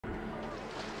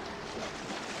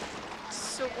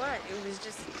So what? It was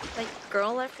just like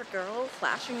girl after girl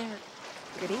flashing their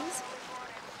goodies?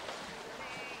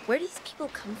 Where do these people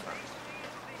come from?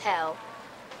 Hell.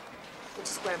 Which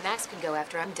is where Max can go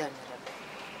after I'm done with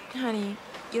him. Honey,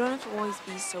 you don't have to always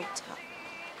be so tough.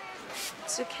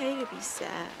 It's okay to be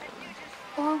sad.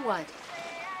 Or what?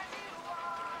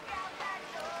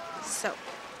 So,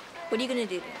 what are you gonna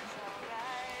do now?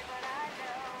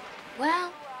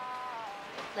 Well,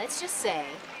 let's just say,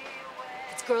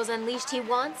 if it's Girls Unleashed he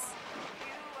wants,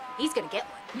 he's gonna get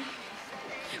one.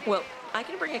 Well, I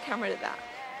can bring a camera to that.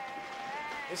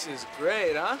 This is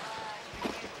great, huh?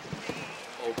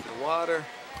 Open water.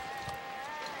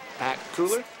 Packed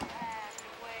cooler.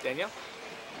 Danielle?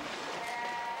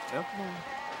 No?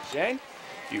 Shane?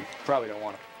 You probably don't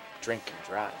want to drink and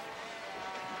drive.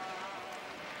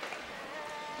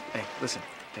 Hey, listen,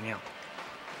 Danielle.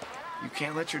 You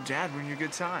can't let your dad ruin your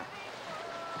good time.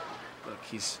 Look,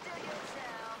 he's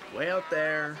way out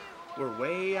there. We're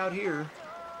way out here.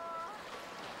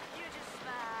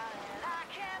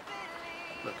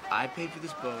 Look, I paid for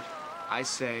this boat. I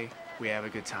say we have a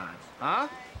good time. Huh?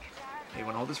 Hey, you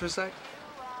want to hold this for a sec?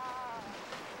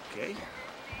 Okay.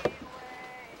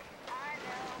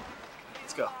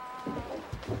 Let's go.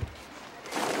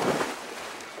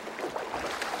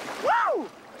 Woo!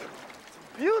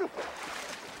 It's beautiful.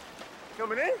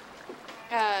 Coming in?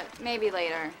 Maybe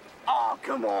later. Oh,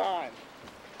 come on.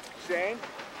 Shane?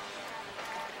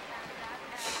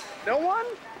 No one?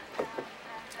 You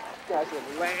guys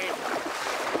are lame.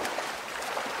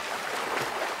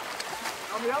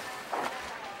 Help me up.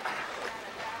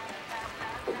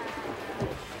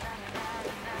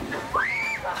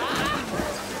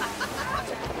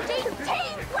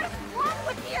 Tate, what's wrong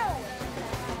with you?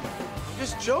 I'm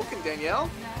just joking, Danielle.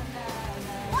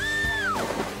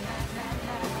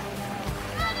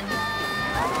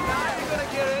 Now you're gonna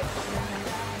get it.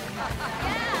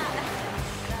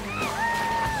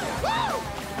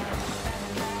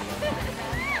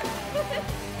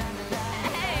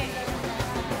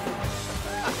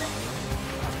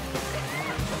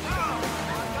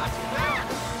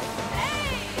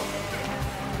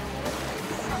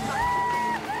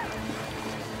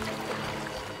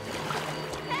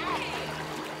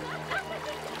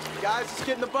 Guys, let's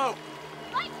get in the boat.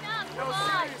 Lighten up, No, come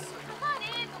on. serious. Come on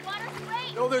in, the water's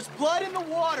great. No, there's blood in the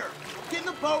water. Get in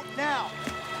the boat now.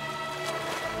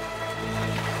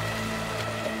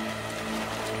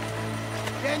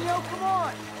 Danielle, come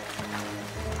on.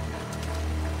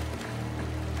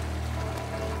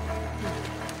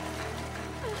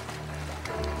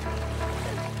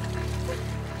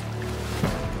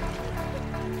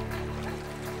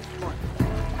 Come on.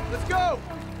 Let's go.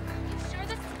 You sure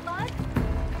this is blood?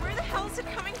 Where the hell is it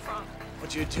coming from?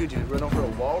 What'd you do, dude? Run over a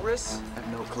walrus? I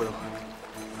have no clue.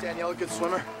 Danielle, a good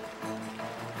swimmer?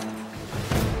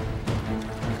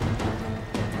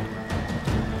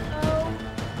 Oh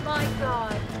my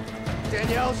God.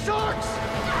 Danielle, sharks!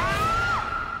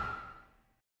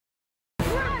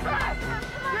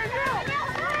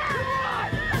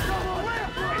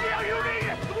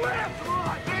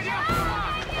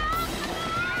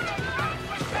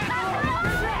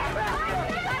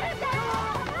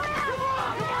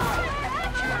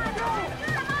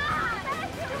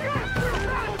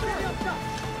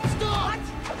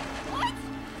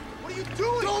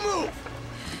 Don't move!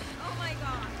 Oh my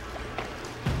God.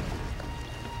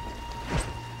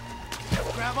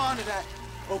 Grab onto that,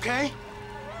 okay?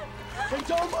 Hey,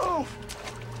 don't move!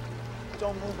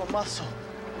 Don't move a muscle,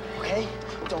 okay?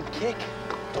 Don't kick,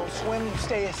 don't swim, you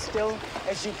stay as still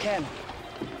as you can.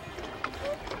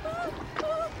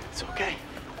 It's okay.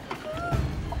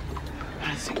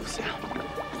 Not a single sound. What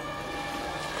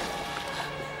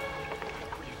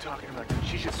are you talking about?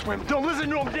 She should swim. Don't listen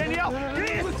to him, Danielle! You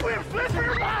need to swim! Swim for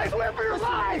your life! Swim for your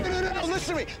life! No,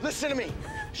 listen to me! Listen to me!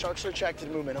 Sharks are attracted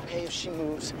to movement, okay? If she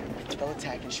moves, they'll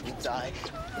attack and she will die.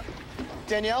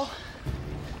 Danielle,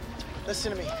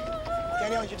 listen to me.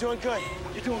 Danielle, you're doing good.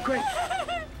 You're doing great.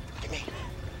 Look at me.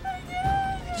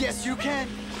 Yes, you can.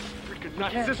 Freaking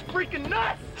nuts. This is freaking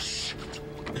nuts! Shh.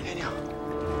 Danielle.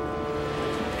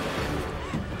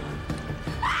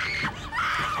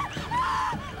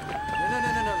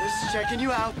 No. This is checking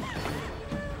you out.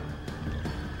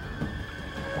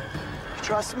 You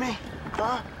trust me?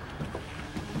 Huh?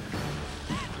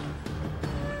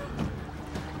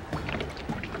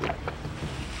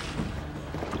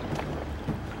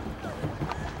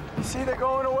 You see, they're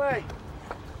going away.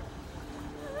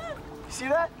 You see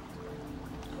that?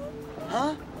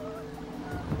 Huh?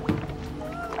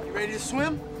 You ready to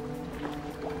swim?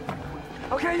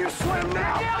 Okay, you swim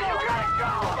now! Yeah, you gotta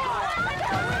go! Come on!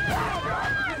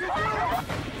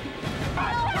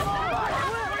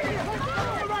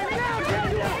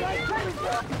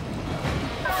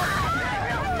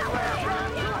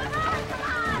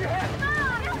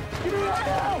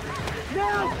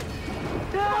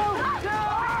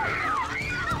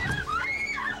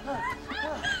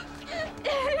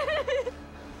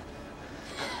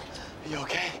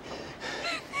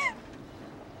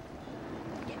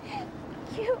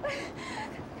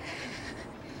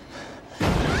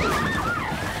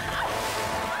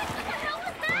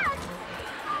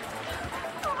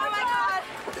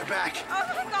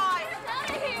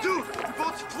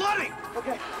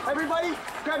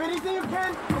 Grab anything you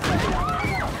can.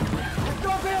 Let's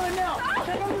go bailing now.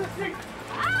 Take over the street.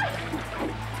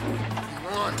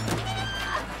 Come on.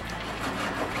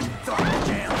 Throttle's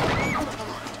jammed.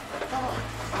 Come on.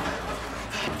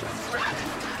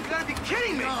 You gotta be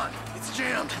kidding me. Come on. It's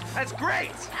jammed. That's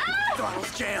great.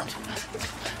 Throttle's jammed.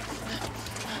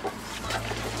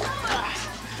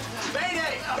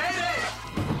 Mayday! Mayday!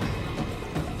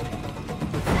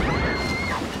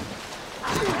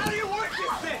 How do you work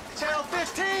this thing? Channel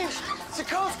 15! It's the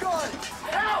Coast Guard!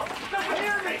 Help! Doesn't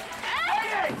hear me!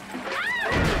 Mayday!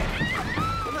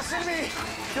 Listen to me!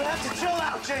 You'll have to chill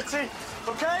out, JT,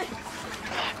 okay?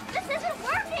 This isn't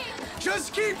working!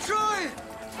 Just keep trying!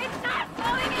 It's not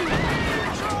going in!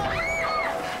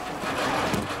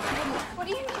 What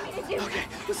do you need me to do? Okay,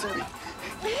 listen to me.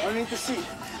 Underneath the seat,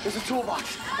 there's a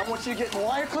toolbox. I want you to get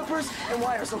wire clippers and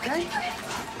wires, okay?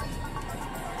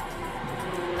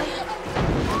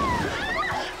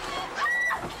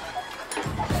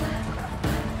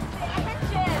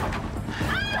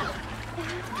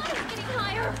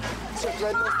 So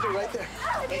thread those two right there.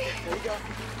 There you go.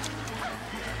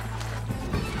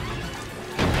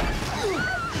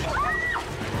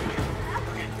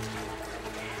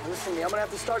 Listen to me, I'm gonna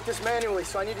have to start this manually,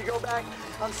 so I need to go back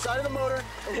on the side of the motor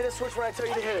and hit a switch when I tell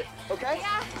you to hit it, okay?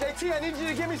 Yeah. JT, I need you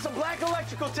to give me some black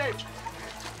electrical tape.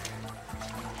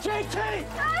 JT!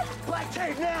 Black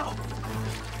tape now!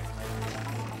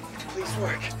 Please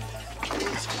work.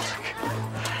 Please work.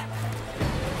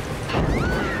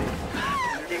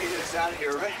 You're gonna get us out of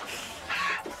here, right?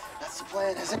 That's the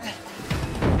plan, isn't it?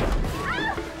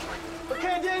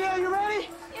 Okay, Danielle, you ready?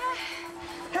 Yeah.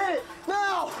 Hit it,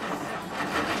 now!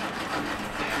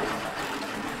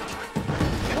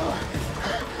 Come on,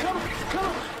 come on, come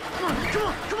on, come on, come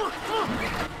on, come on, come on!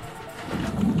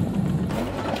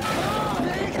 Oh,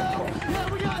 there you go! Yeah,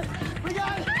 we got it! We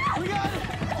got it! We got it!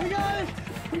 We got it!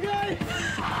 We got it!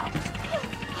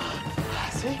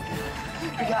 See?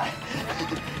 We got it.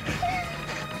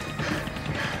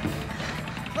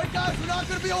 Right, guys, we're not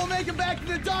gonna be able to make it back to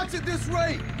the docks at this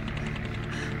rate.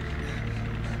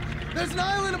 There's an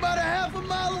island about a half a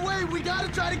mile away. We gotta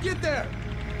try to get there.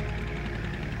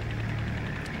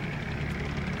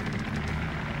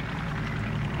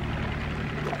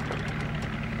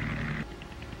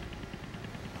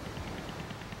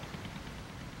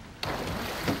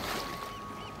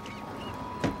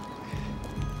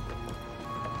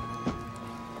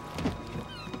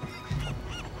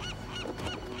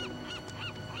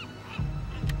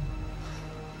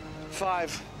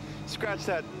 Five, scratch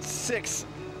that, 6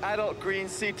 adult green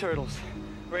sea turtles,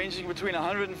 ranging between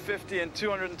 150 and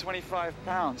 225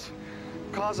 pounds.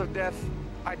 Cause of death,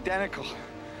 identical.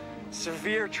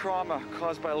 Severe trauma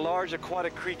caused by a large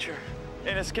aquatic creature.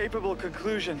 Inescapable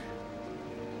conclusion,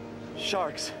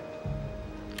 sharks.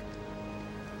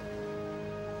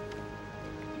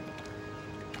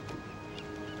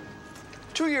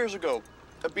 Two years ago,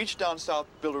 a beach down south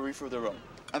built a reef of their own,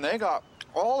 and they got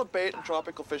all the bait and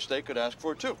tropical fish they could ask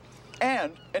for, too.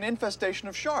 And an infestation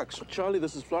of sharks. Charlie,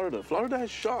 this is Florida. Florida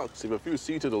has sharks. If a few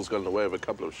sea turtles got in the way of a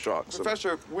couple of sharks.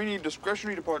 Professor, we need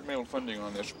discretionary departmental funding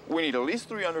on this. We need at least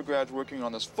 3 undergrads working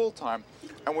on this full-time,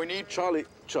 and we need... Charlie,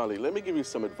 let me give you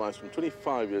some advice from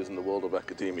 25 years in the world of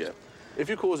academia. If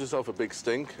you cause yourself a big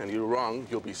stink and you're wrong,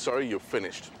 you'll be sorry you're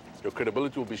finished. Your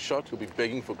credibility will be shot, you'll be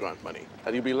begging for grant money.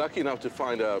 And you'll be lucky enough to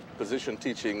find a position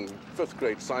teaching 5th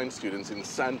grade science students in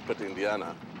Sandpit,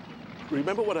 Indiana.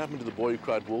 Remember what happened to the boy who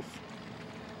cried wolf?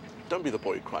 Don't be the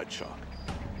boy who cried shark.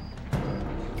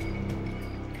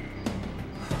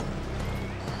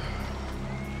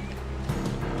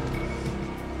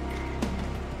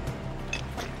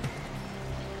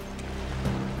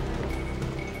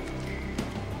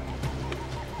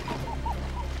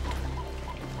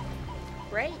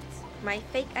 Great. My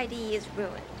fake ID is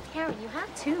ruined. Karen, you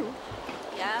have two.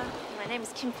 Yeah, my name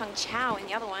is Kim Fung Chow in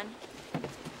the other one.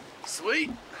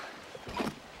 Sweet.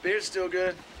 Beer's still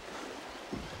good.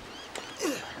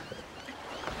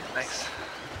 Thanks.